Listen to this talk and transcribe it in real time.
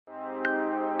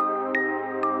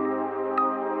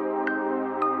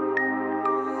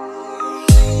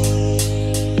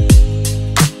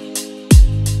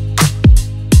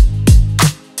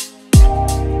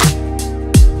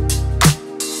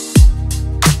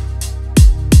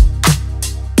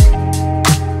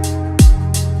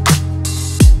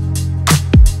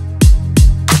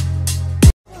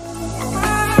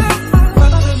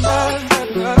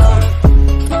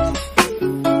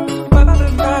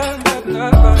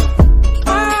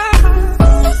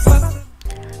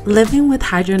Living with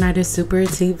hidradenitis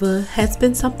suppurativa has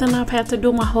been something I've had to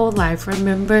do my whole life.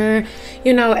 Remember,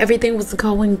 everything was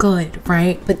going good,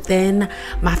 right? But then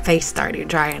my face started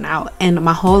drying out, and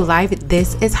my whole life,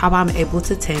 this is how I'm able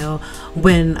to tell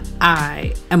when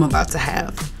I am about to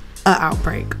have an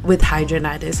outbreak with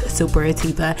hidradenitis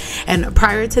suppurativa. And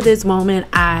prior to this moment,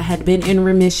 I had been in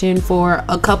remission for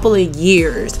a couple of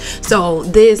years, so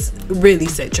this really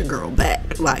set your girl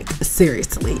back, like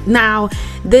seriously. Now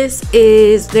there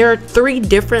are 3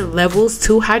 different levels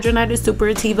to hidradenitis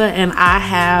suppurativa, and I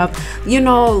have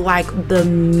like the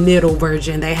middle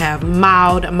version. They have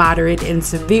mild, moderate, and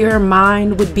severe.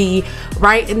 Mine would be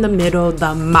right in the middle,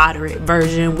 the moderate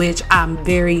version, which I'm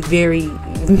very, very,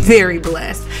 very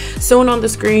blessed. Soon on the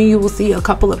screen you will see a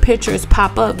couple of pictures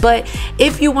pop up, but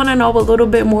if you want to know a little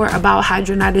bit more about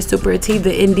hidradenitis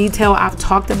suppurativa in detail, I've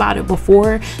talked about it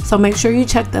before, so make sure you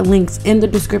check the links in the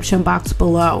description box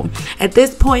below. At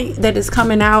this point that it's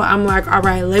coming out, I'm like, all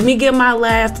right, let me get my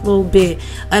last little bit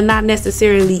of not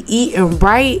necessarily eating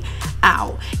right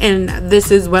out, and this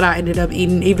is what I ended up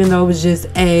eating, even though it was just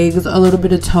eggs, a little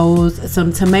bit of toast,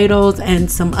 some tomatoes,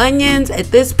 and some onions. At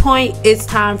this point, it's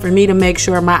time for me to make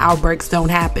sure my outbreaks don't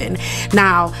happen.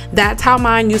 Now, that's how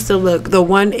mine used to look, the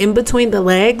one in between the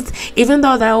legs. Even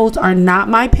though those are not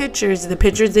my pictures, the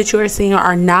pictures that you are seeing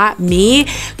are not me,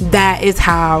 that is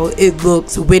how it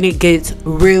looks when it gets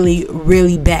really,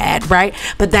 really bad, right?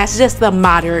 But that's just the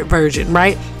moderate version,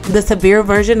 right? The severe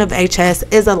version of HS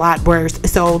is a lot worse.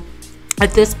 So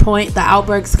at this point, the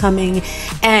outbreak's coming,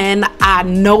 and I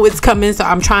know it's coming, so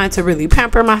I'm trying to really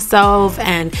pamper myself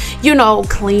and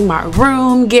clean my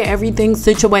room, get everything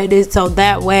situated, so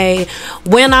that way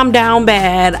when I'm down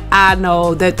bad, I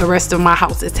know that the rest of my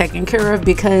house is taken care of,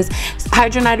 because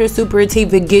hidradenitis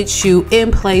suppurativa gets you in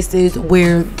places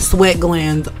where sweat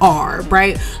glands are,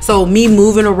 right? So me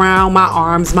moving around, my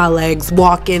arms, my legs,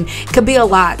 walking could be a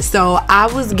lot. So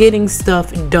I was getting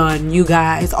stuff done, you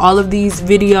guys. All of these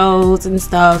videos and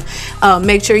stuff,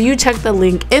 make sure you check the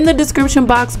link in the description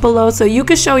box below so you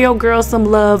can show your girl some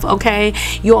love, okay?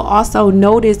 You'll also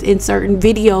notice in certain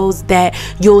videos that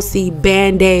you'll see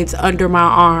band-aids under my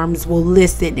arms. Well,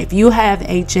 listen, if you have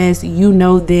HS, you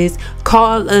know this.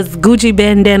 Call us Gucci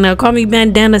Bandana, call me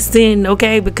Bandana Cyn,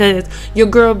 okay? Because your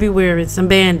girl be wearing some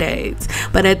band-aids.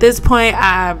 But at this point,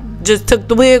 I just took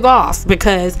the wig off,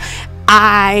 because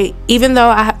even though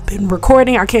I have been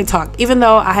recording, even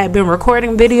though I have been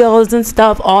recording videos and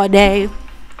stuff all day,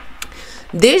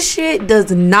 this shit does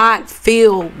not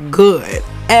feel good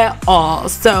at all.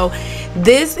 So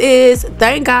this is,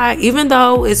 thank God, even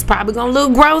though it's probably gonna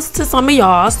look gross to some of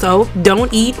y'all, so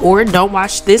don't eat or don't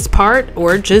watch this part,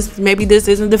 or just maybe this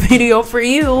isn't the video for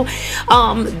you.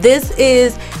 This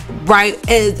is right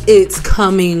as it's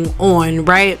coming on,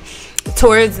 right?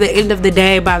 Towards the end of the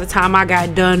day, by the time I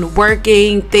got done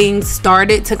working, things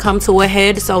started to come to a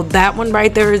head. So that one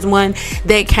right there is one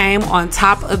that came on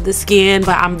top of the skin,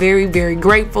 but I'm very, very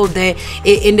grateful that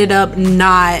it ended up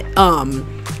not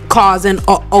causing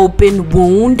an open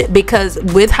wound, because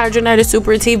with hidradenitis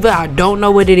suppurativa, I don't know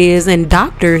what it is, and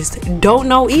doctors don't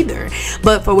know either.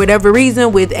 But for whatever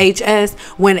reason, with HS,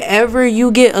 whenever you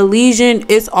get a lesion,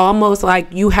 it's almost like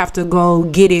you have to go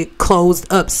get it closed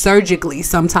up surgically.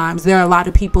 Sometimes there are a lot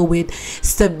of people with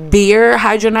severe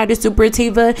hidradenitis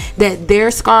suppurativa that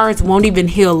their scars won't even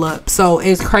heal up. So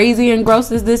as crazy and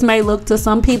gross as this may look to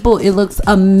some people, it looks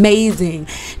amazing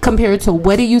compared to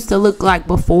what it used to look like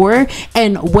before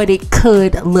and what it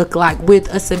could look like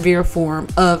with a severe form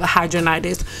of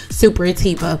hidradenitis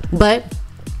suppurativa. But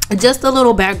just a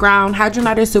little background,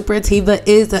 hidradenitis suppurativa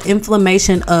is an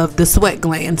inflammation of the sweat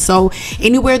gland. So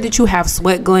anywhere that you have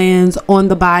sweat glands on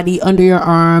the body, under your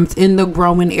arms, in the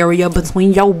growing area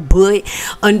between your butt,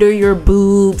 under your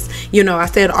boobs, I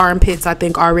said armpits I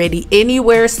think already,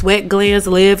 anywhere sweat glands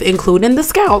live, including the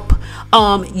scalp,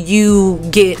 you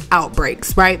get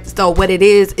outbreaks, right? So what it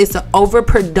is, it's an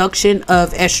overproduction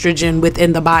of estrogen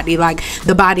within the body. Like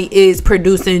the body is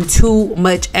producing too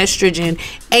much estrogen,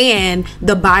 and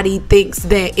the body thinks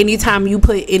that anytime you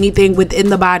put anything within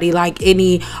the body, like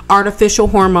any artificial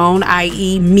hormone,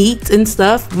 i.e. meat and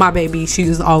stuff, my baby, she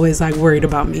was always like worried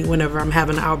about me whenever I'm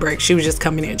having an outbreak. She was just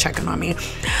coming in checking on me.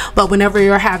 But whenever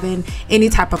you're having any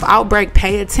type of outbreak,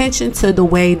 pay attention to the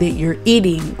way that you're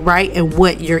eating, right? And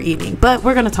what you're eating. But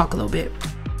we're gonna talk a little bit.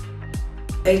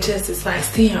 HS is like,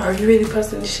 Cyn, are you really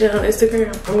posting this shit on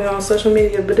Instagram? I mean, on social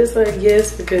media? But it's like,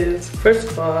 yes, because first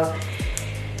of all,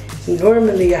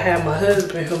 normally I have my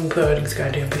husband who put all these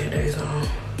goddamn band-aids on.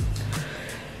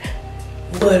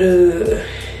 But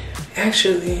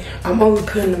actually, I'm only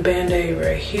putting the band-aid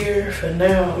right here for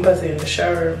now. I'm about to be in the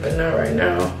shower, but not right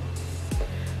now.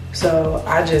 So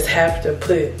I just have to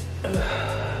put,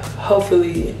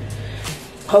 hopefully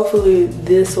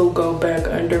this will go back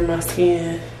under my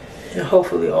skin, and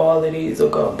hopefully all of these will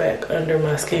go back under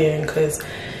my skin, because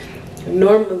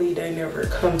normally they never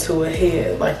come to a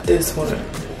head like this one.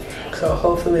 So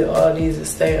hopefully all these will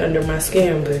stay under my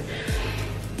skin. But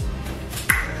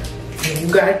when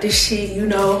you got this shit, you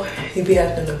know, you be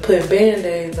having to put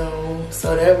band-aids on,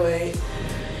 so that way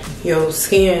your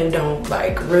skin don't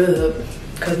like rub.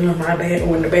 Cause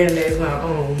when the band-aid's not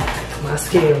on, my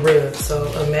skin rubs. So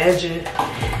imagine,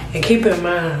 and keep in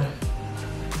mind,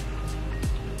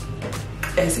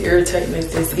 as irritating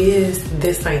as this is,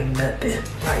 this ain't nothing.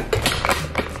 Like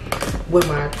with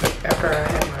after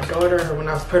I had my daughter, or when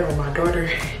I was pregnant with my daughter,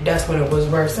 that's when it was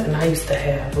worse. And I used to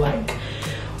have like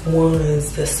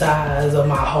ones the size of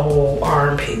my whole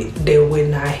armpit that would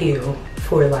not heal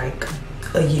for like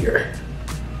a year.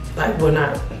 Like when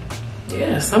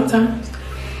yeah, sometimes.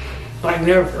 Like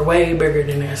never, way bigger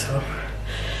than that. So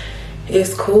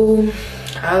it's cool.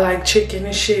 I like chicken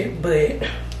and shit, but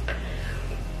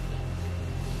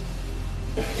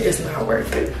it's not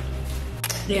worth it.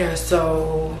 Yeah,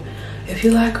 so if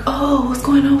you're like, oh, what's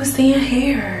going on with Cyn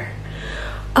hair?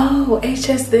 Oh,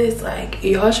 HS this, like,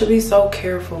 y'all should be so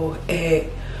careful at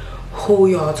who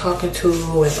y'all talking to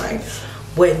and like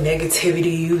what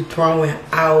negativity you throwing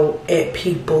out at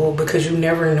people, because you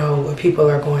never know what people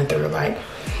are going through. Like,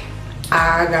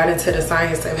 I got into the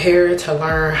science of hair to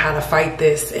learn how to fight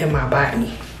this in my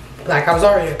body. Like, I was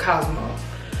already a Cosmo,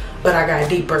 but I got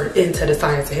deeper into the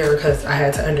science of hair because I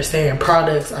had to understand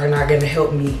products are not gonna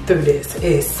help me through this.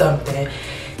 It's something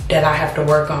that I have to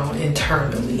work on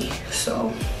internally.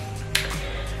 So,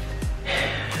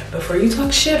 before you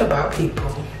talk shit about people,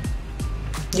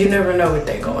 you never know what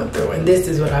they're going through. And this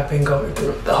is what I've been going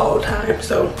through the whole time.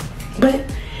 So, but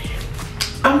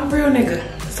I'm a real nigga,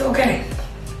 it's okay.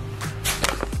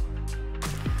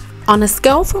 On a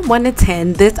scale from 1 to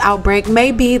 10, this outbreak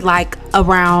may be like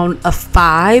around a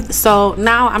 5. So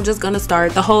now I'm just gonna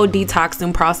start the whole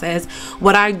detoxing process.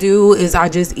 What I do is I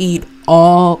just eat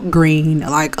all green,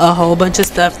 like a whole bunch of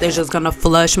stuff that's just gonna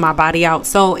flush my body out.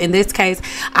 So in this case,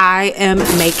 I am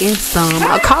making some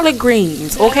collard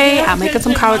greens. Okay, I'm making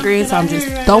some collard greens, so I'm just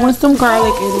throwing some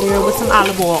garlic in there with some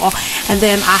olive oil, and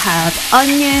then I have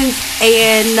onions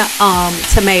and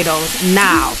tomatoes.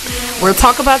 Now we'll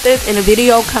talk about this in a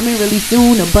video coming really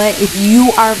soon, but if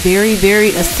you are very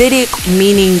acidic,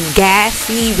 meaning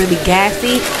gassy, really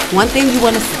gassy, one thing you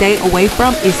want to stay away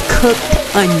from is cooked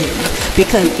onions.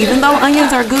 Because even though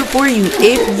onions are good for you,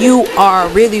 if you are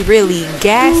really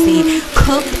gassy,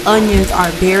 cooked onions are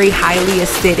very highly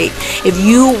acidic. If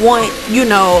you want, you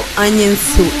know, onions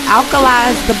to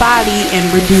alkalize the body and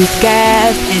reduce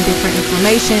gas and different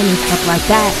inflammation and stuff like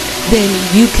that, then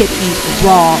you could eat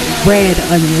raw red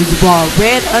onions. Raw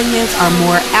red onions are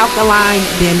more alkaline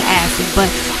than acid, but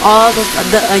all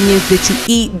of the onions that you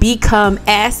eat become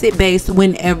acid based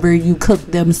whenever you cook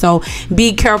them. So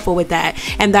be careful with that.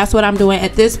 And that's what I'm doing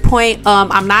at this point.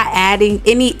 I'm not adding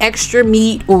any extra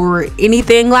meat or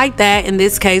anything like that in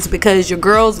this case, because your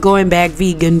girl's going back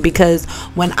vegan. Because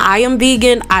when I am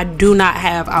vegan, I do not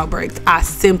have outbreaks. I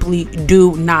simply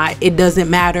do not. It doesn't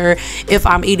matter if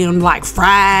I'm eating like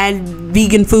fried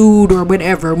vegan food or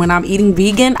whatever. When I'm eating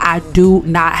vegan, I do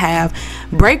not have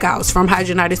breakouts from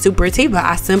Hidradenitis Suppurativa.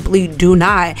 I simply do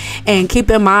not. And keep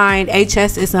in mind,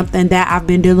 HS is something that I've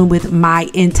been dealing with my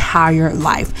entire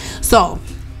life. So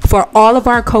for all of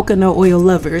our coconut oil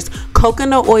lovers,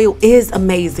 coconut oil is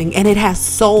amazing and it has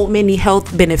so many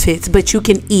health benefits, but you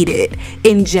can eat it,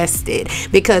 ingest it,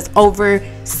 because over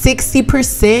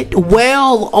 60%,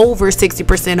 well over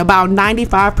 60%, about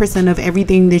 95% of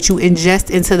everything that you ingest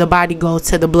into the body goes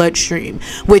to the bloodstream,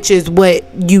 which is what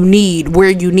you need, where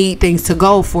you need things to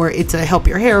go for it to help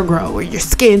your hair grow or your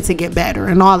skin to get better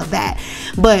and all of that.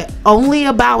 But only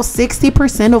about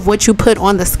 60% of what you put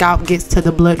on the scalp gets to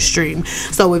the bloodstream.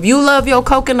 So if you love your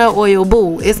coconut oil,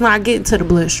 boo, it's not getting to the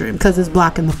bloodstream because it's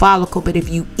blocking the follicle. But if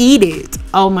you eat it,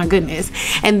 oh my goodness.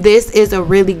 And this is a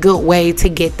really good way to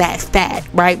get that fat,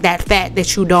 right? That fat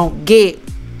that you don't get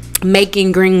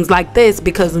making greens like this,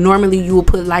 because normally you will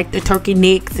put like the turkey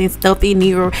necks and stuff in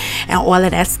here and all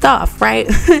of that stuff, right?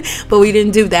 But we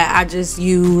didn't do that. I just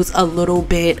use a little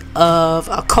bit of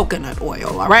a coconut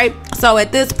oil. All right, so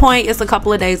at this point, it's a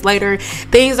couple of days later,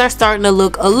 things are starting to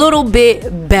look a little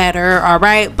bit better. All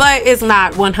right, but it's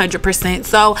not 100%.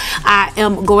 So I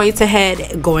am going to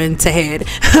head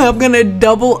I'm gonna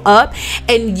double up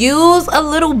and use a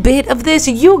little bit of this.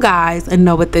 You guys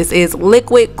know what this is: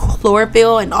 liquid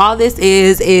chlorophyll. And all all this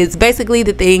is basically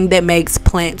the thing that makes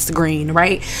plants green,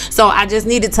 right? So I just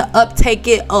needed to uptake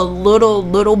it a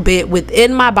little bit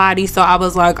within my body. So I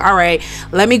was like, all right,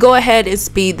 let me go ahead and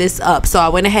speed this up. So I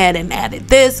went ahead and added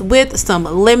this with some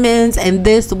lemons, and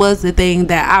this was the thing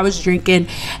that I was drinking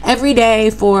every day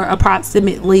for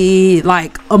approximately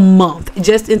like a month,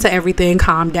 just until everything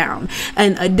calmed down.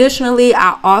 And additionally,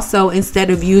 I also,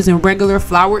 instead of using regular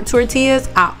flour tortillas,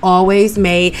 I always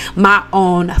made my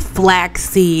own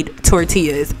flaxseed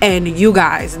tortillas, and you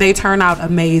guys, they turn out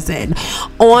amazing.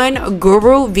 On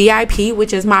Guru VIP,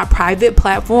 which is my private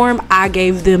platform, I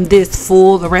gave them this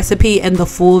full recipe and the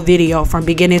full video from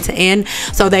beginning to end,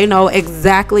 so they know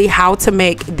exactly how to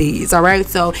make these. All right,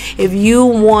 so if you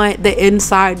want the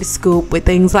inside scoop with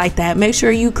things like that, make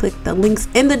sure you click the links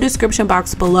in the description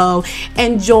box below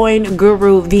and join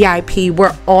Guru VIP,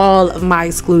 where all of my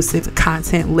exclusive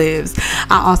content lives.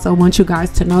 I also want you guys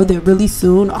to know that really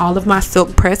soon all of my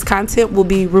silk press content will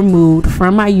be removed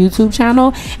from my YouTube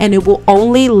channel, and it will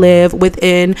only live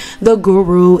within the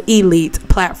Guru Elite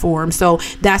platform. So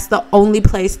that's the only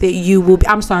place that you will be,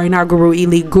 I'm sorry, not Guru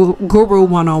Elite, Guru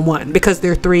 101, because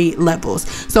there are 3 levels.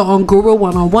 So on Guru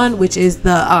 101, which is the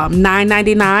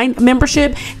 $9.99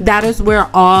 membership, that is where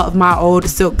all of my old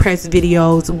silk press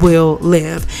videos will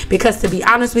live, because to be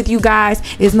honest with you guys,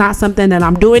 it's not something that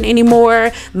I'm doing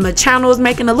anymore. My channel is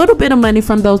making a little bit of money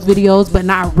from those videos, but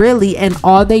not really, and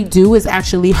all they do is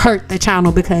actually hurt the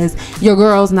channel, because your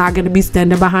girl's not going to be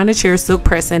standing behind a chair silk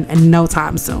pressing in no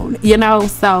time soon, you know.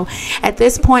 So at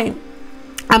this point,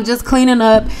 I'm just cleaning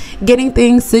up, getting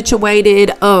things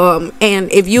situated.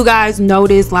 And if you guys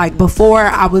notice, like before,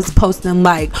 I was posting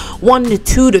like 1 to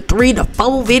 2 to 3 to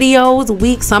 4 videos a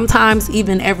week, sometimes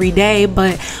even every day.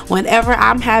 But whenever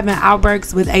I'm having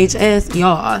outbreaks with HS,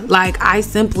 y'all, like I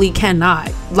simply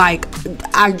cannot, like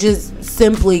I just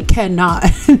simply cannot.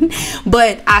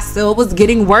 But I still was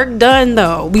getting work done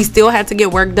though. We still had to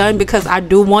get work done, because I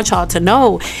do want y'all to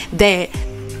know that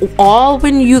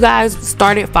when you guys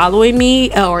started following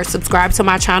me or subscribe to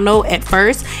my channel at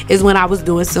first is when I was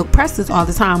doing silk presses all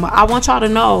the time. I want y'all to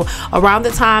know, around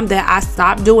the time that I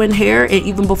stopped doing hair, and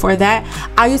even before that,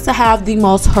 I used to have the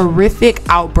most horrific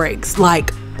outbreaks,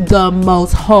 like the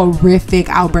most horrific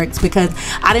outbreaks, because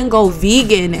I didn't go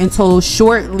vegan until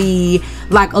shortly,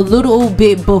 like a little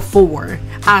bit before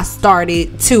I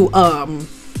started to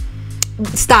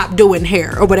stop doing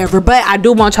hair or whatever. But I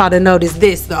do want y'all to notice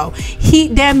this though: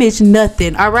 heat damage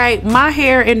nothing. All right, my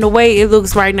hair and the way it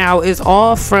looks right now is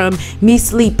all from me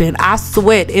sleeping. I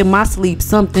sweat in my sleep,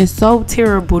 something so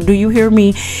terrible, do you hear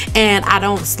me? And I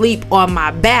don't sleep on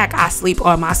my back, I sleep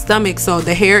on my stomach, so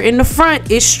the hair in the front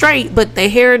is straight, but the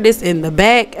hair that's in the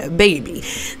back, baby,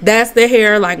 that's the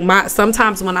hair. Like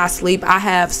sometimes when I sleep, I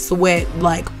have sweat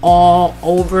like all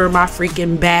over my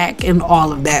freaking back and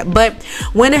all of that. But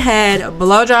went ahead,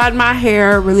 blow dried my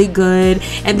hair really good,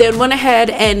 and then went ahead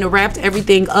and wrapped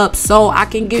everything up so I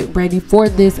can get ready for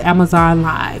this Amazon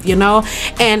live, you know.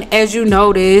 And as you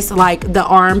notice, like the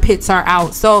armpits are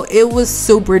out, so it was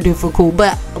super difficult.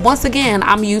 But once again,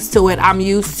 I'm used to it. I'm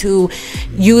used to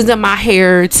using my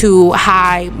hair to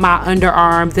hide my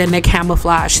underarms and the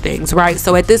camouflage things, right?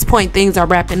 So at this point, things are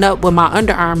wrapping up with my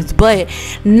underarms, but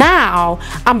now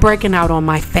I'm breaking out on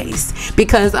my face,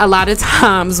 because a lot of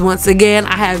times, once again,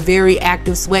 I have very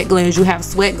active sweat glands. You have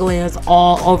sweat glands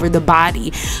all over the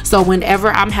body, so whenever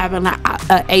I'm having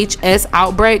a HS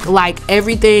outbreak, like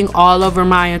everything all over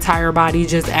my entire body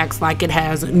just acts like it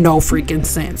has no freaking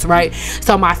sense, right?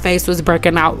 So my face was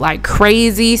breaking out like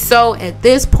crazy. So at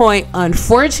this point,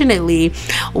 unfortunately,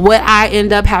 what I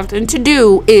end up having to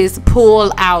do is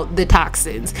pull out the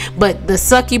toxins. But the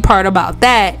sucky part about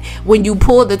that, when you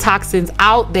pull the toxins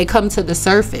out, they come to the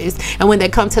surface, and when they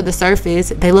come to the surface,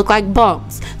 they look like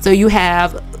bumps. So you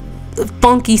have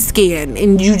funky skin,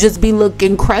 and you just be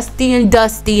looking crusty and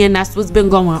dusty, and that's what's been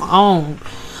going on,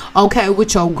 okay,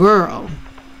 with your girl.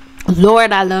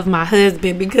 Lord, I love my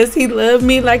husband, because he loved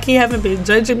me like he haven't been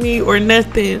judging me or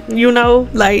nothing, you know,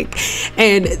 like.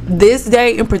 And this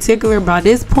day in particular, by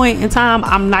this point in time,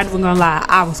 I'm not even gonna lie,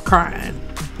 I was crying.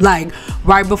 Like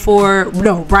right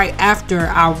after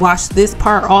I washed this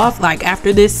part off, like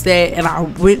after this set and I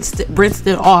rinsed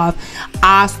it off,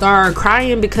 I started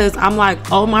crying, because I'm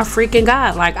like, oh my freaking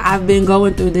God, like I've been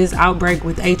going through this outbreak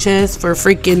with HS for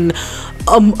freaking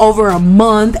over a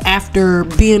month after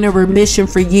being in remission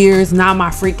for years. Now my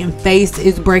freaking face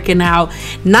is breaking out.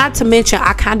 Not to mention,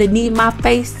 I kind of need my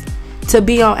face to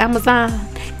be on Amazon,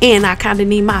 and I kind of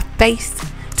need my face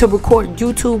to record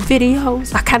YouTube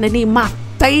videos. I kind of need my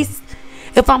face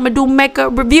if I'm gonna do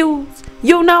makeup reviews,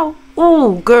 you know.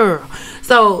 Oh girl, so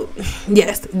So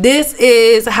yes, this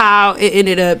is how it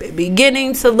ended up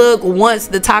beginning to look once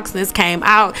the toxins came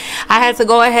out. I had to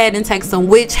go ahead and take some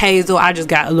witch hazel. I just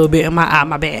got a little bit in my eye,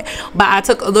 my bad, but I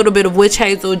took a little bit of witch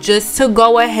hazel just to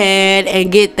go ahead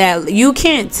and get that. You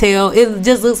can't tell, it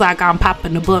just looks like I'm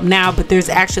popping the bump now, but there's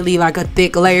actually like a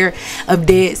thick layer of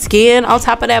dead skin on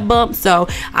top of that bump. So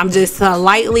I'm just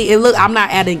lightly, I'm not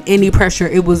adding any pressure.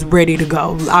 It was ready to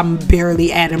go. I'm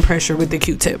barely adding pressure with the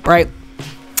Q-tip, right?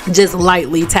 Just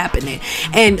lightly tapping it,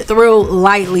 and through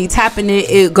lightly tapping it,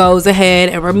 it goes ahead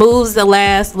and removes the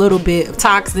last little bit of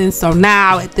toxins. So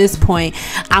now at this point,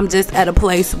 I'm just at a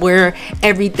place where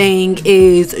everything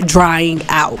is drying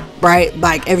out, right?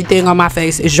 Like everything on my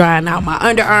face is drying out, my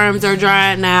underarms are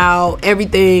drying out,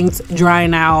 everything's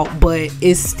drying out, but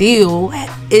it's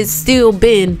still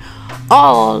been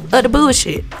all of the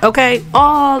bullshit, okay?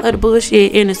 All of the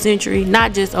bullshit in the century,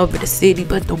 not just over the city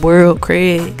but the world,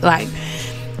 Craig. Like,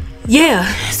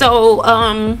 yeah. So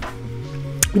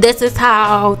this is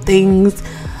how things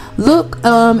look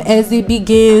as it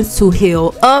begins to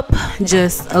heal up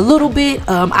just a little bit.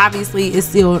 Obviously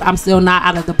I'm still not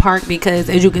out of the park, because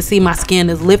as you can see, my skin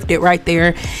is lifted right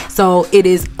there, so it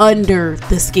is under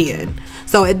the skin.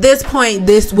 So at this point,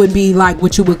 this would be like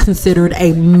what you would consider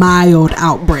a mild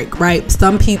outbreak, right?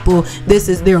 Some people, this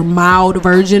is their mild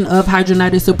version of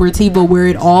hidradenitis suppurativa, where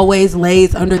it always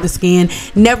lays under the skin,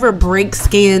 never breaks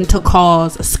skin to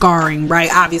cause scarring, right?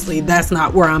 Obviously, that's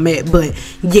not where I'm at, but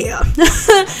yeah.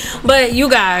 But you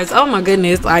guys, oh my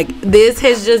goodness, like this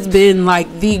has just been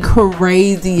like the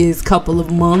craziest couple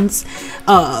of months.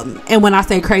 And when I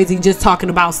say crazy, just talking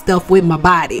about stuff with my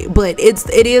body, but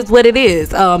it is what it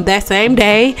is. That same day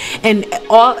and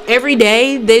every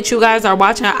day that you guys are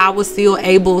watching, I was still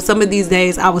able, some of these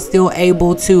days I was still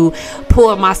able to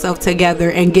pull myself together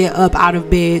and get up out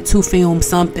of bed to film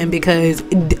something, because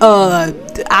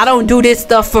I don't do this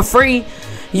stuff for free.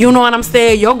 You know what I'm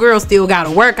saying? Your girl still gotta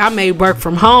work. I may work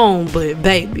from home, but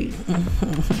baby.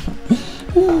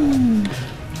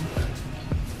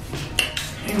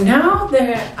 Now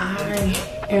that I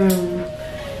am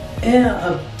in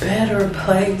a better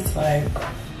place, like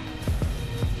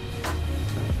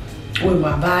with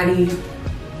my body,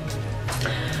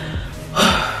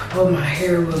 with my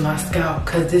hair, with my scalp,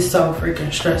 because it's so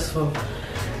freaking stressful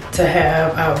to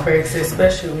have outbreaks,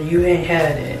 especially when you ain't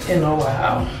had it in a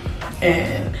while.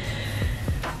 And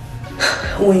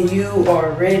when you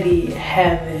already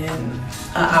having an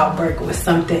outbreak with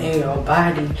something in your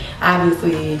body,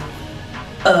 obviously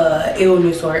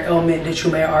illness or ailment that you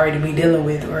may already be dealing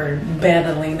with or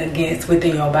battling against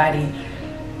within your body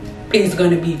is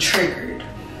going to be triggered,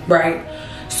 right?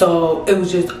 So it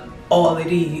was just all of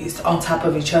these on top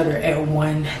of each other at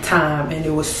one time, and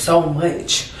it was so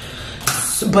much.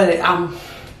 But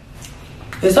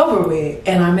it's over with,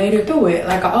 and I made it through it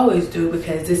like I always do,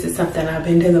 because this is something I've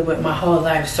been dealing with my whole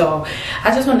life. So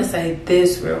I just want to say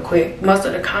this real quick. Most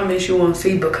of the comments you won't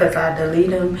see because I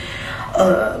delete them,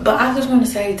 but I just want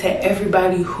to say to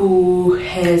everybody who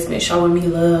has been showing me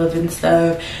love and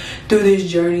stuff through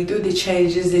this journey, through the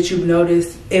changes that you've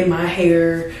noticed in my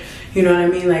hair, you know what I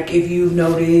mean? Like if you've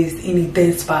noticed any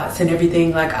thin spots and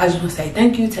everything, like I just want to say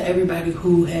thank you to everybody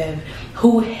who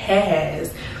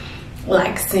has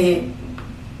like sent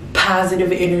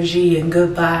positive energy and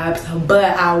good vibes.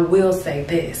 But I will say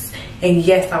this, and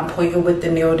yes, I'm pointing with the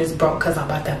nail that's broke because I'm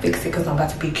about to fix it, because I'm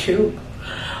about to be cute.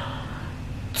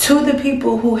 To the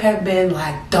people who have been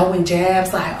like throwing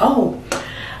jabs like, oh,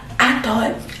 I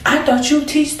thought you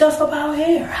teach stuff about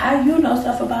hair, how you know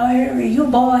stuff about hair, you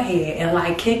bald head, and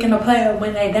like kicking a player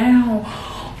when they down.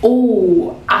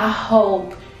 Oh, I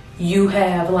hope you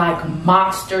have like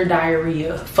monster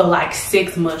diarrhea for like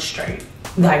 6 months straight.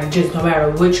 Like just no matter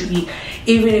what you eat,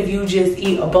 even if you just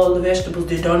eat a bowl of vegetables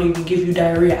that don't even give you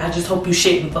diarrhea, I just hope you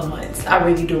shitting for months. I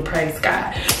really do, praise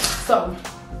God. So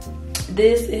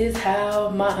this is how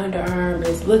my underarm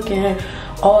is looking,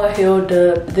 all healed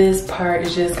up. This part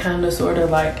is just kind of sort of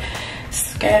like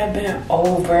scabbing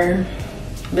over,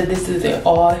 but this is it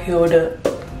all healed up,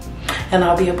 and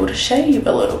I'll be able to shave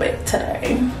a little bit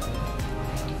today,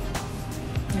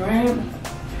 right?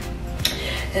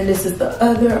 And this is the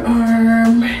other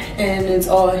arm, and it's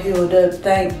all healed up,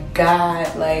 thank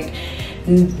God. Like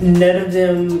none of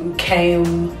them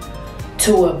came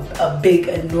to a big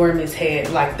enormous head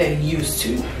like they used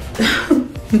to.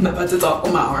 I'm about to talk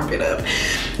with my armpit up.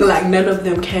 Like none of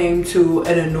them came to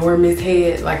an enormous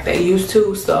head like they used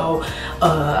to. So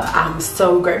I'm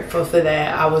so grateful for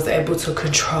that. I was able to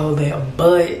control that.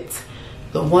 But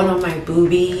the one on my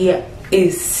boobie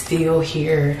is still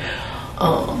here.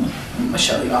 I'm gonna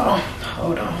show y'all,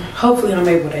 hold on. Hopefully I'm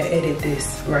able to edit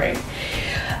this right.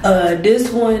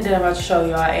 This one that I'm about to show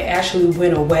y'all, it actually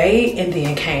went away and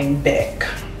then came back.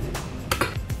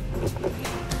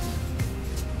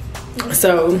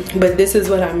 So, but this is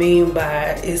what I mean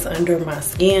by it's under my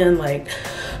skin, like,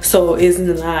 so it's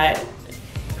not,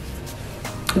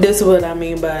 this is what I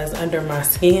mean by it's under my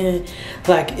skin,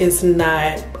 like it's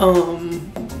not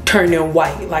turning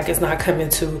white, like it's not coming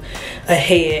to a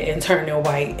head and turning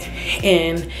white.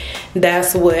 And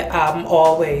that's what I'm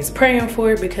always praying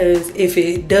for, because if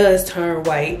it does turn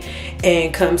white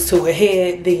and comes to a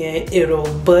head, then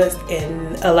it'll bust,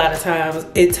 and a lot of times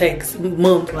it takes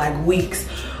months, like weeks,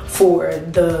 for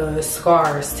the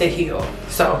scars to heal.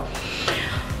 So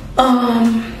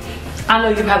I know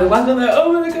you're probably watching like,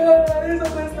 oh my god, it's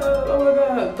so messed up, oh my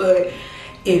god. But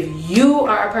if you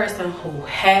are a person who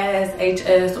has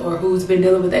HS or who's been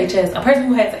dealing with HS, a person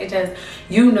who has HS,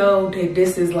 you know that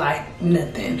this is like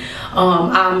nothing.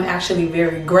 I'm actually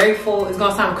very grateful. It's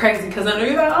gonna sound crazy because I know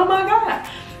you're like, oh my god,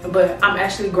 but I'm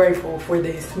actually grateful for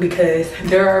this, because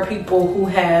there are people who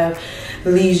have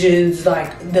lesions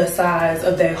like the size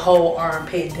of their whole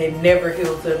armpit that never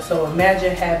heals up. So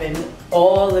imagine having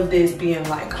all of this being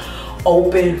like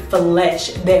open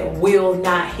flesh that will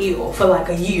not heal for like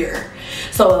a year.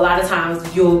 So a lot of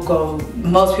times you'll go,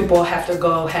 most people have to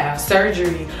go have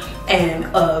surgery, and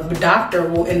a doctor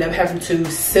will end up having to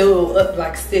sew up,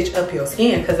 like stitch up your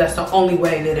skin, because that's the only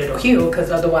way that it'll heal,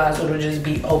 because otherwise it'll just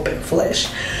be open flesh.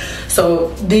 So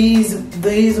these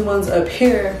ones up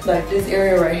here, like this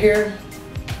area right here,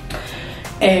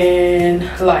 and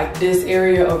like this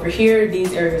area over here,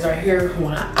 these areas right here,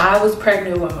 when I was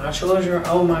pregnant with my children,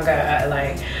 oh my god,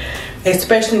 like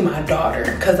especially my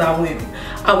daughter, because I went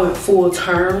full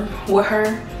term with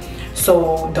her.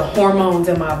 So the hormones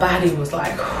in my body was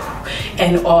like,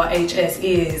 and all HS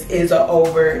is a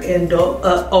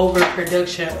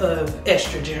overproduction of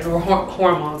estrogen or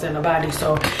hormones in the body.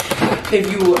 So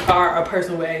if you are a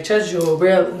person with HS, you'll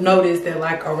notice that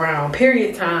like around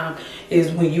period time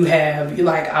is when you have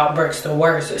like outbreaks the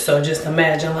worst. So just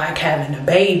imagine like having a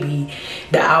baby,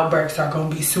 the outbreaks are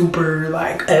gonna be super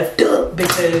like effed up,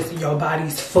 because your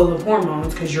body's full of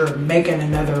hormones because you're making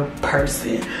another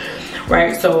person.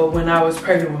 Right, so when I was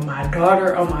pregnant with my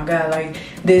daughter, oh my god, like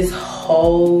this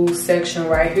whole section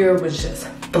right here was just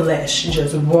flesh,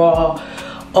 just raw,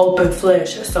 open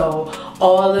flesh. So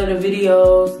all of the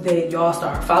videos that y'all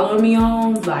start following me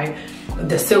on, like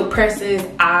the silk presses,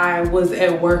 I was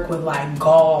at work with like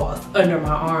gauze under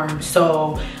my arm.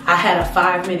 So I had a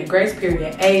 5-minute grace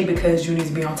period, A, because you need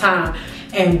to be on time,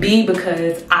 and B,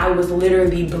 because I was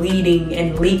literally bleeding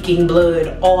and leaking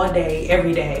blood all day,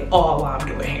 every day, all while I'm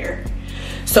doing hair.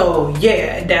 So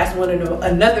yeah, that's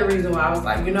another reason why I was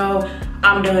like, you know,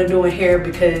 I'm done doing hair,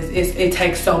 because it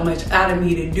takes so much out of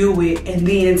me to do it, and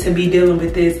then to be dealing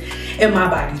with this in my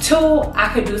body too. I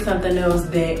could do something else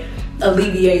that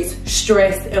alleviates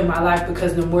stress in my life,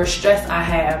 because the more stress I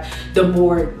have, the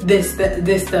more this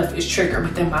stuff is triggered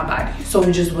within my body. So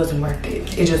it just wasn't worth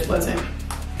it. It just wasn't.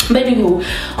 But anywho,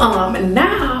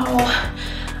 now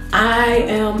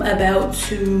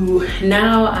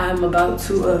I'm about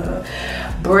to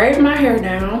braid my hair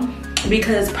down,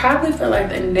 because probably for like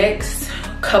the next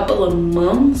couple of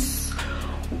months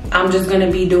I'm just gonna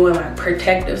be doing like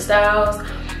protective styles.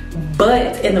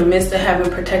 But in the midst of having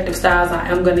protective styles, I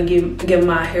am gonna give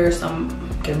my hair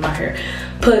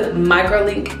put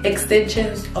microlink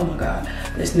extensions. Oh my god,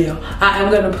 this nail. I am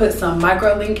gonna put some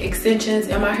microlink extensions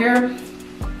in my hair.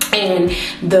 And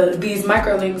these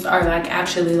microlinks are like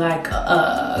actually like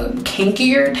a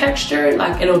kinkier texture,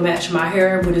 like it'll match my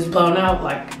hair when it's blown out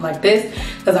like this,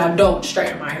 because I don't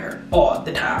straighten my hair all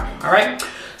the time. All right,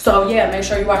 so yeah, make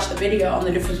sure you watch the video on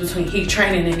the difference between heat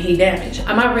training and heat damage.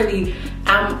 I'm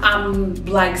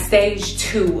like stage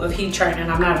 2 of heat training.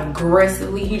 I'm not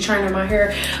aggressively heat training my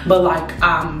hair, but like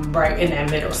I'm right in that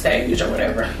middle stage or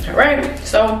whatever. All right,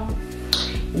 so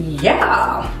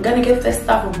yeah, I'm gonna get this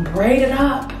stuff braided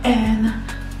up and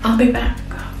I'll be back.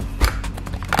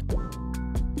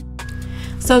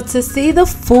 So to see the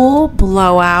full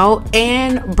blowout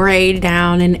and braid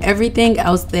down and everything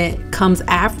else that comes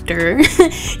after,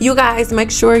 you guys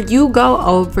make sure you go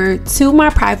over to my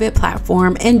private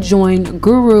platform and join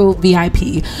Guru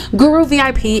VIP. Guru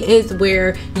VIP is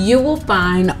where you will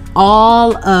find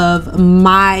all of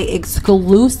my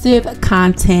exclusive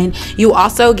content. You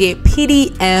also get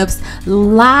PDFs,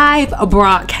 live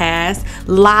broadcasts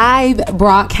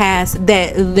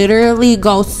that literally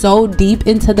go so deep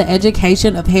into the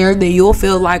education of hair that you'll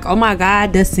feel like, oh my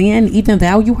god, does Cyn even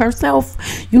value herself?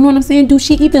 You know what I'm saying? Do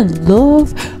she even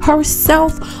love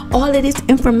herself. All of this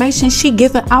information she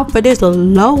giving out for this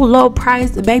low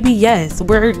price, baby. Yes,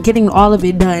 we're getting all of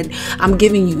it done. I'm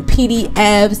giving you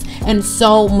PDFs and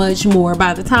so much more.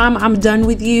 By the time I'm done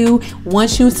with you,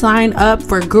 once you sign up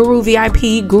for Guru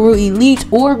VIP, Guru Elite,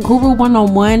 or Guru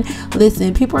 101,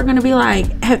 listen, people are gonna be like,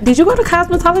 did you go to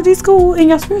cosmetology school in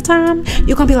your spare time?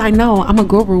 You're gonna be like, no, I'm a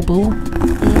guru, boo.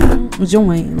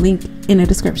 Join, link in the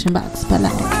description box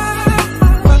below.